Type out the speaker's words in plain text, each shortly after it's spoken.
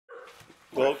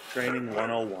Dog Training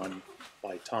 101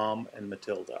 by Tom and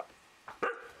Matilda.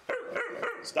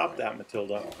 Stop that,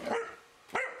 Matilda.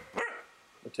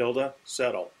 Matilda,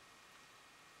 settle.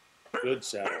 Good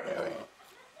settle.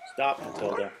 Stop,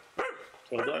 Matilda.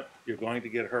 Matilda, you're going to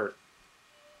get hurt.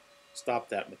 Stop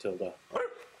that, Matilda.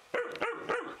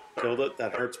 Matilda,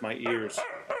 that hurts my ears.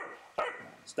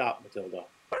 Stop, Matilda.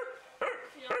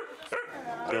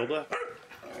 Matilda,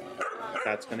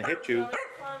 that's going to hit you.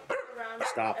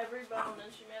 Stop.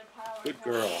 Good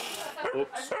girl.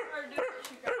 Oops.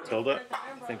 Matilda,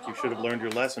 I think you should have learned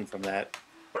your lesson from that.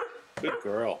 Good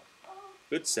girl.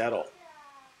 Good settle.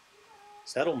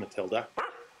 Settle, Matilda.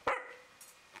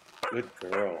 Good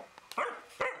girl.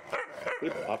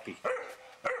 Good puppy.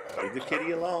 Leave the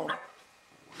kitty alone.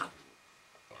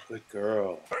 Good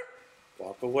girl.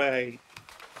 Walk away.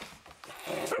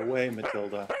 Walk away,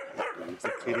 Matilda. Leave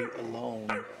the kitty alone.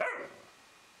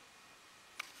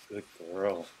 Good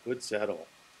girl. Good settle.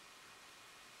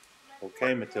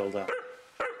 Okay, Matilda.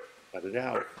 Cut it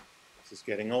out. This is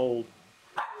getting old.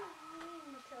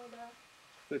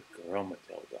 Good girl,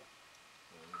 Matilda.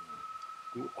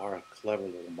 You are a clever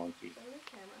little monkey.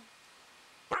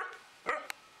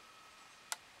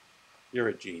 You're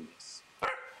a genius.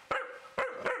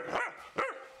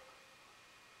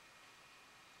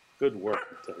 Good work,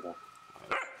 Matilda.